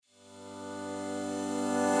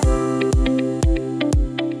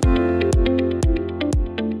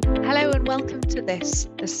to this,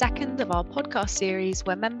 the second of our podcast series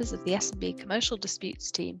where members of the S&B Commercial Disputes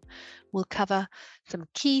team will cover some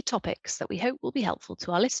key topics that we hope will be helpful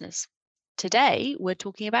to our listeners. Today, we're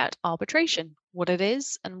talking about arbitration, what it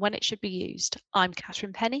is and when it should be used. I'm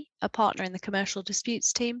Catherine Penny, a partner in the Commercial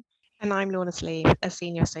Disputes team. And I'm Lorna Sleave, a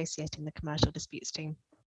senior associate in the Commercial Disputes team.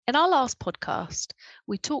 In our last podcast,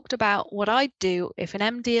 we talked about what I'd do if an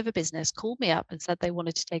MD of a business called me up and said they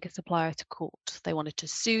wanted to take a supplier to court. They wanted to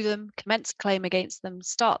sue them, commence a claim against them,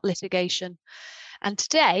 start litigation. And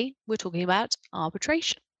today we're talking about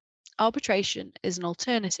arbitration. Arbitration is an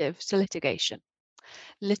alternative to litigation.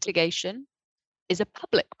 Litigation is a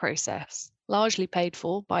public process, largely paid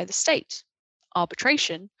for by the state.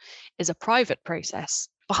 Arbitration is a private process,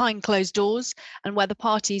 behind closed doors, and where the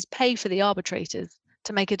parties pay for the arbitrators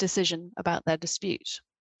to make a decision about their dispute.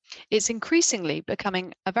 It's increasingly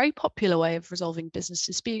becoming a very popular way of resolving business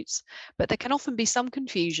disputes, but there can often be some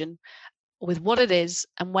confusion with what it is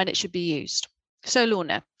and when it should be used. So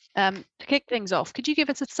Lorna, to kick things off, could you give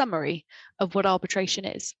us a summary of what arbitration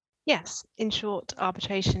is? Yes, in short,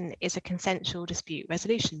 arbitration is a consensual dispute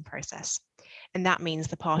resolution process, and that means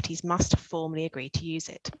the parties must formally agree to use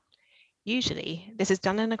it. Usually, this is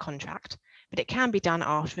done in a contract, but it can be done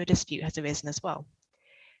after a dispute has arisen as well.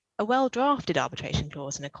 A well-drafted arbitration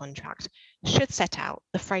clause in a contract should set out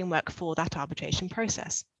the framework for that arbitration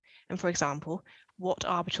process. And for example, what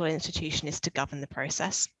arbitral institution is to govern the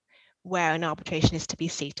process, where an arbitration is to be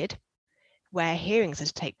seated, where hearings are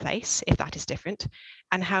to take place, if that is different,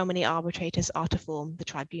 and how many arbitrators are to form the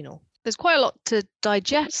tribunal. There's quite a lot to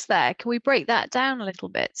digest there. Can we break that down a little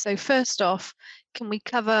bit? So first off, can we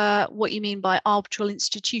cover what you mean by arbitral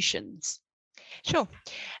institutions? Sure.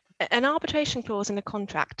 An arbitration clause in a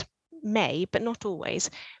contract may, but not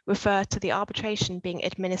always, refer to the arbitration being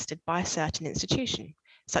administered by a certain institution,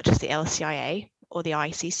 such as the LCIA or the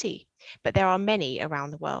ICC, but there are many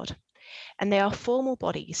around the world. And they are formal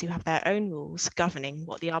bodies who have their own rules governing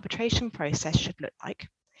what the arbitration process should look like,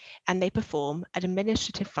 and they perform an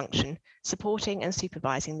administrative function supporting and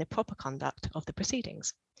supervising the proper conduct of the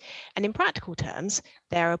proceedings. And in practical terms,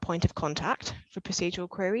 they are a point of contact for procedural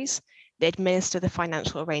queries. They administer the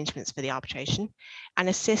financial arrangements for the arbitration and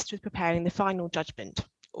assist with preparing the final judgment,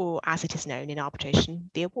 or as it is known in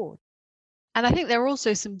arbitration, the award. And I think there are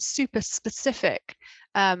also some super specific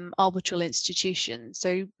arbitral institutions.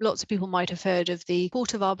 So lots of people might have heard of the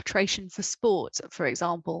Court of Arbitration for Sport, for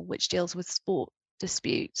example, which deals with sport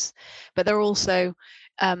disputes. But there are also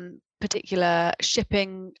particular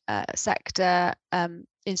shipping sector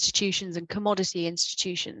institutions and commodity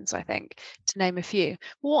institutions, I think, to name a few.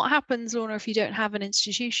 What happens, Lorna, if you don't have an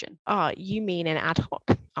institution? You mean an ad hoc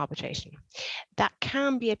arbitration? That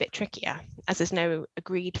can be a bit trickier, as there's no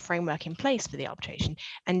agreed framework in place for the arbitration,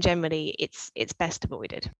 and generally it's best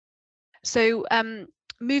avoided. So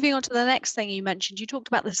moving on to the next thing you mentioned, you talked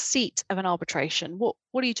about the seat of an arbitration. What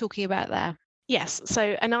are you talking about there? Yes, so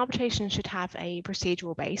an arbitration should have a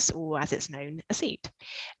procedural base, or as it's known, a seat.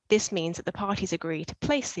 This means that the parties agree to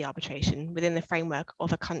place the arbitration within the framework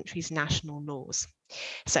of a country's national laws.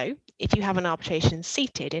 So if you have an arbitration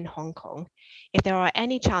seated in Hong Kong, if there are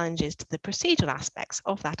any challenges to the procedural aspects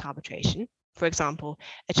of that arbitration, for example,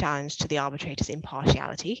 a challenge to the arbitrator's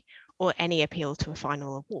impartiality or any appeal to a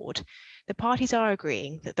final award, the parties are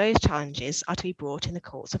agreeing that those challenges are to be brought in the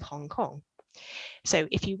courts of Hong Kong. So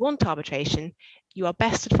if you want arbitration, you are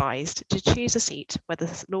best advised to choose a seat where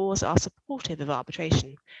the laws are supportive of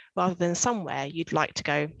arbitration, rather than somewhere you'd like to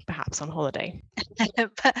go, perhaps on holiday.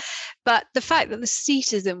 But the fact that the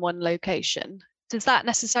seat is in one location, does that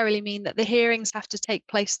necessarily mean that the hearings have to take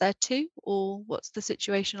place there too? Or what's the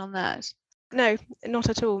situation on that? No, not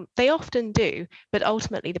at all. They often do, but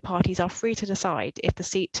ultimately the parties are free to decide if the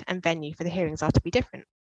seat and venue for the hearings are to be different.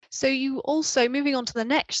 So you also, moving on to the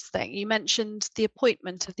next thing, you mentioned the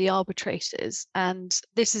appointment of the arbitrators, and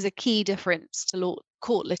this is a key difference to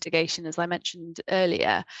court litigation, as I mentioned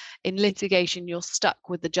earlier. In litigation, you're stuck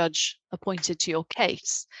with the judge appointed to your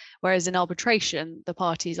case, whereas in arbitration, the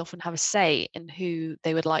parties often have a say in who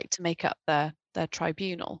they would like to make up their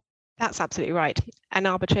tribunal. That's absolutely right. An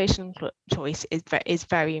arbitration choice is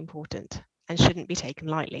very important and shouldn't be taken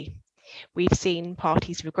lightly. We've seen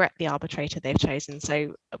parties regret the arbitrator they've chosen,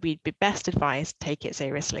 so we'd be best advised to take it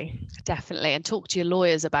seriously. Definitely, and talk to your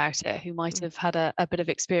lawyers about it, who might have had a bit of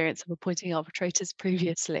experience of appointing arbitrators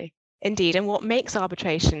previously. Indeed, and what makes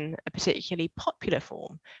arbitration a particularly popular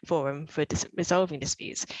forum for resolving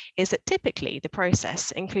disputes is that typically the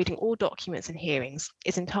process, including all documents and hearings,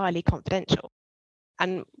 is entirely confidential.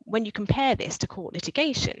 And when you compare this to court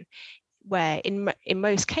litigation, where in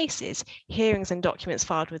most cases, hearings and documents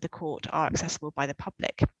filed with the court are accessible by the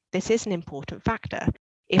public, This is an important factor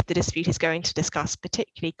if the dispute is going to discuss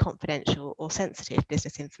particularly confidential or sensitive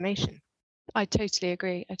business information. I totally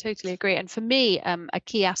agree. And for me, a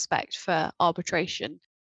key aspect for arbitration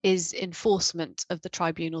is enforcement of the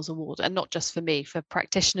tribunal's award, and not just for me, for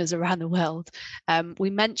practitioners around the world. We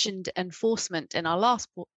mentioned enforcement in our last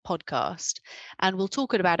podcast, and we'll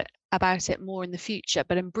talk about it more in the future.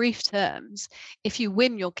 But in brief terms, if you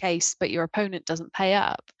win your case but your opponent doesn't pay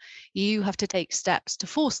up, you have to take steps to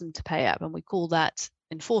force them to pay up, and we call that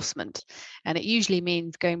enforcement. And it usually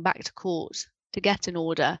means going back to court to get an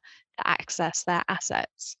order to access their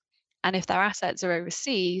assets. And if their assets are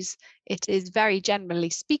overseas, it is very generally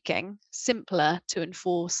speaking simpler to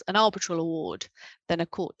enforce an arbitral award than a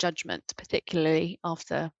court judgment, particularly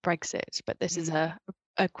after Brexit. But this is a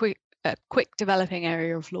quick developing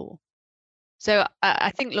area of law. So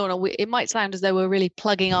I think, Lorna, it might sound as though we're really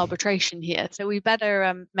plugging arbitration here. So we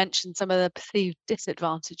better mention some of the perceived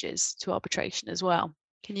disadvantages to arbitration as well.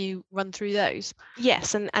 Can you run through those?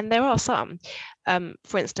 Yes, and there are some.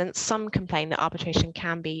 For instance, some complain that arbitration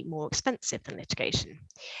can be more expensive than litigation.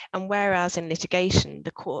 And whereas in litigation,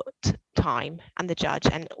 the court time and the judge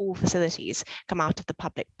and all facilities come out of the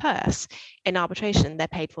public purse, in arbitration, they're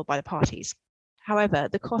paid for by the parties. However,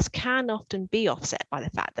 the cost can often be offset by the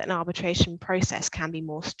fact that an arbitration process can be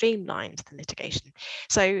more streamlined than litigation.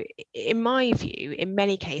 So in my view, in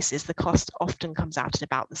many cases, the cost often comes out at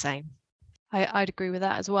about the same. I'd agree with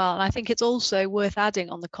that as well. And I think it's also worth adding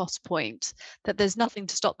on the cost point that there's nothing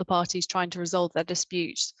to stop the parties trying to resolve their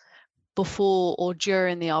disputes before or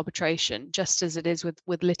during the arbitration, just as it is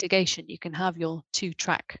with litigation. You can have your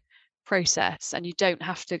two-track process and you don't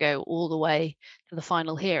have to go all the way to the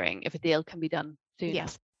final hearing if a deal can be done sooner.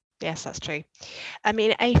 Yes, that's true. I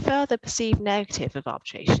mean, a further perceived negative of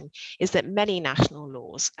arbitration is that many national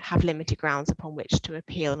laws have limited grounds upon which to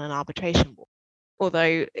appeal an arbitration award.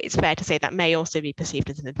 Although it's fair to say that may also be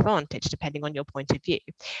perceived as an advantage depending on your point of view.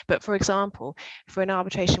 But for example, for an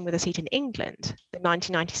arbitration with a seat in England, the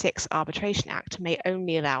 1996 Arbitration Act may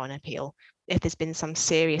only allow an appeal if there's been some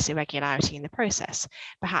serious irregularity in the process,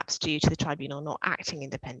 perhaps due to the tribunal not acting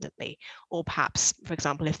independently, or perhaps, for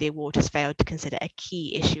example, if the award has failed to consider a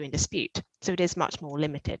key issue in dispute. So it is much more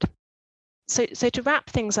limited. So to wrap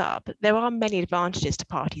things up, there are many advantages to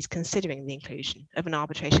parties considering the inclusion of an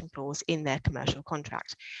arbitration clause in their commercial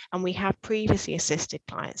contract, and we have previously assisted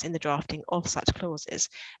clients in the drafting of such clauses,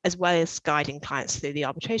 as well as guiding clients through the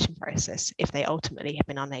arbitration process if they ultimately have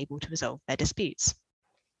been unable to resolve their disputes.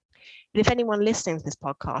 But if anyone listening to this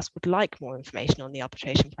podcast would like more information on the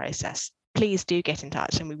arbitration process, please do get in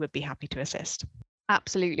touch and we would be happy to assist.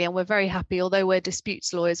 Absolutely. And we're very happy, although we're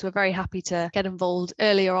disputes lawyers, we're very happy to get involved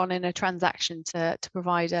earlier on in a transaction to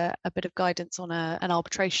provide a bit of guidance on an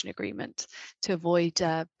arbitration agreement to avoid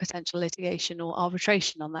potential litigation or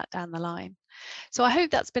arbitration on that down the line. So I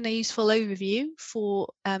hope that's been a useful overview for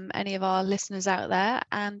any of our listeners out there.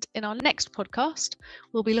 And in our next podcast,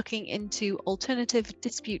 we'll be looking into alternative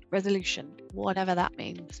dispute resolution, whatever that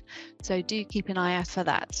means. So do keep an eye out for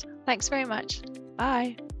that. Thanks very much.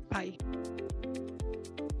 Bye. Bye.